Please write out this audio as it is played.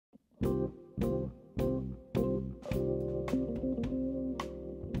Hello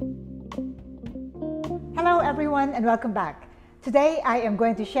everyone and welcome back. Today I am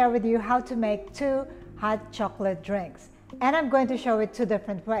going to share with you how to make 2 hot chocolate drinks. And I'm going to show it 2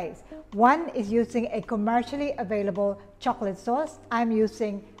 different ways. One is using a commercially available chocolate sauce. I'm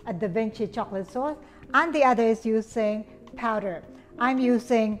using a Da Vinci chocolate sauce. And the other is using powder. I'm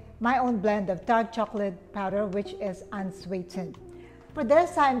using my own blend of dark chocolate powder, which is unsweetened. For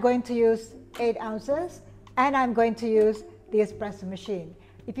this, I'm going to use 8 ounces and I'm going to use the espresso machine.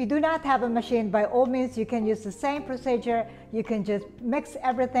 If you do not have a machine, by all means, you can use the same procedure. You can just mix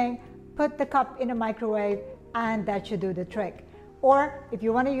everything, put the cup in a microwave, and that should do the trick. Or if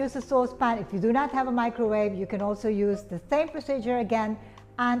you want to use a saucepan, if you do not have a microwave, you can also use the same procedure again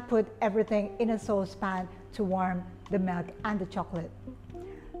and put everything in a saucepan to warm the milk and the chocolate.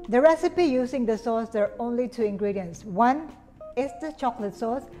 The recipe using the sauce, there are only 2 ingredients. One is the chocolate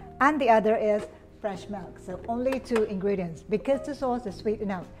sauce and the other is fresh milk. So only 2 ingredients because the sauce is sweet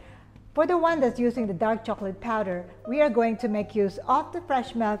enough. For the one that's using the dark chocolate powder, we are going to make use of the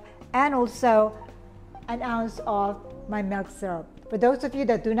fresh milk and also an ounce of my milk syrup. For those of you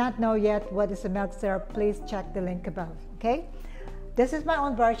that do not know yet what is a milk syrup, please check the link above, okay? This is my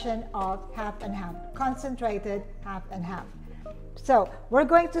own version of half and half, concentrated half and half. So we're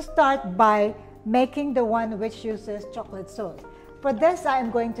going to start by making the one which uses chocolate sauce. For this, I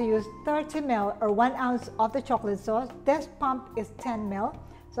am going to use 30 ml or 1 ounce of the chocolate sauce. This pump is 10 ml.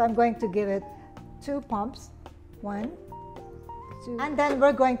 So I'm going to give it 2 pumps. 1, 2. And then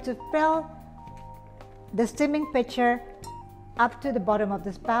we're going to fill the steaming pitcher up to the bottom of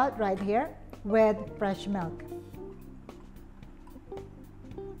the spout right here with fresh milk.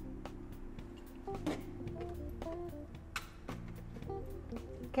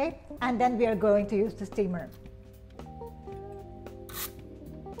 Okay, and then we are going to use the steamer.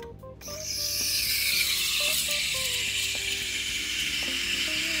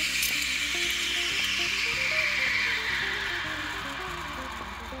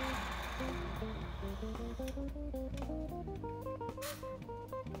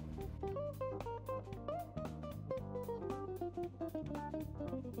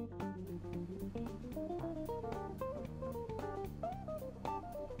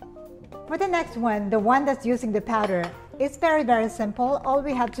 For the next one, the one that's using the powder, it's very simple. All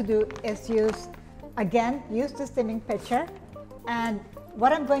we have to do is use the steaming pitcher. And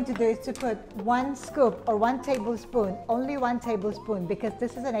what I'm going to do is to put 1 scoop or 1 tablespoon, only 1 tablespoon because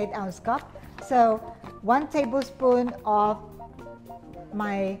this is an 8 ounce cup. So 1 tablespoon of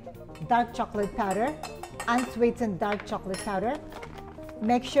my dark chocolate powder, unsweetened dark chocolate powder.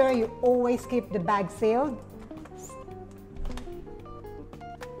 Make sure you always keep the bag sealed.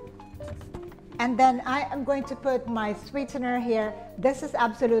 And then I am going to put my sweetener here. This is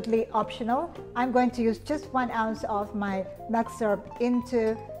absolutely optional. I'm going to use just 1 ounce of my milk syrup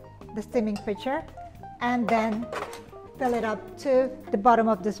into the steaming pitcher and then fill it up to the bottom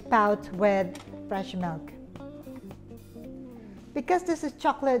of the spout with fresh milk. Because this is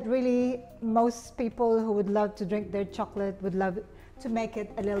chocolate, really, most people who would love to drink their chocolate would love to make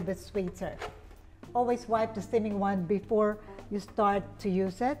it a little bit sweeter. Always wipe the steaming one before you start to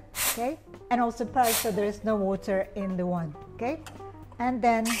use it, okay? And also pour so there is no water in the one, okay? And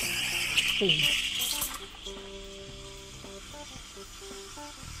then steam.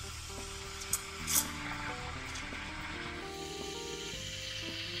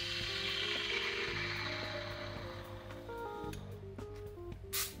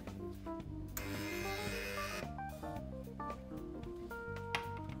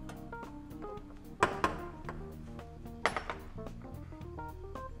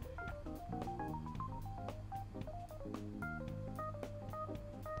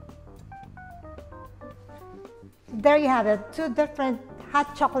 There you have it, 2 different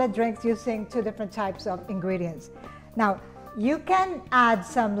hot chocolate drinks using 2 different types of ingredients. Now, you can add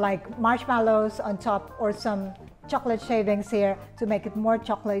some like marshmallows on top or some chocolate shavings here to make it more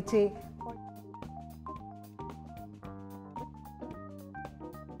chocolatey.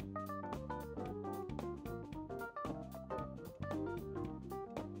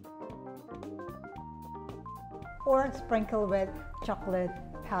 Or sprinkle with chocolate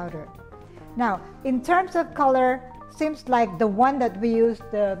powder. Now, in terms of color, seems like the one that we use,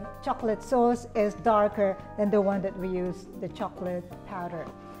 the chocolate sauce, is darker than the one that we use, the chocolate powder.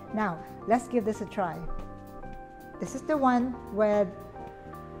 Now, let's give this a try. This is the one with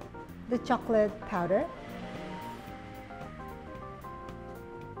the chocolate powder.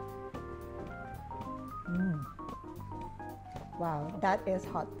 Wow, that is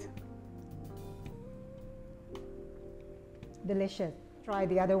hot. Delicious. Try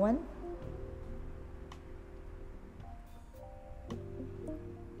the other one.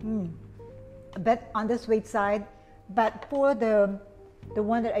 A bit on the sweet side, but for the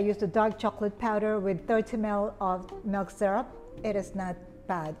one that I used, the dark chocolate powder with 30 ml of milk syrup, it is not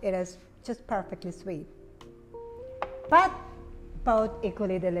bad. It is just perfectly sweet, but both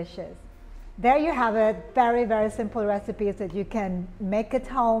equally delicious. There you have it. Very, very simple recipes that you can make at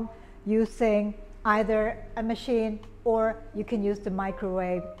home using either a machine or you can use the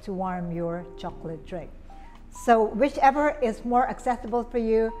microwave to warm your chocolate drink. So whichever is more accessible for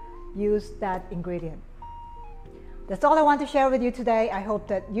you, use that ingredient. That's all I want to share with you today. I hope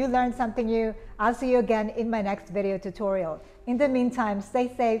that you learned something new. I'll see you again in my next video tutorial. In the meantime,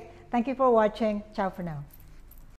 stay safe. Thank you for watching. Ciao for now.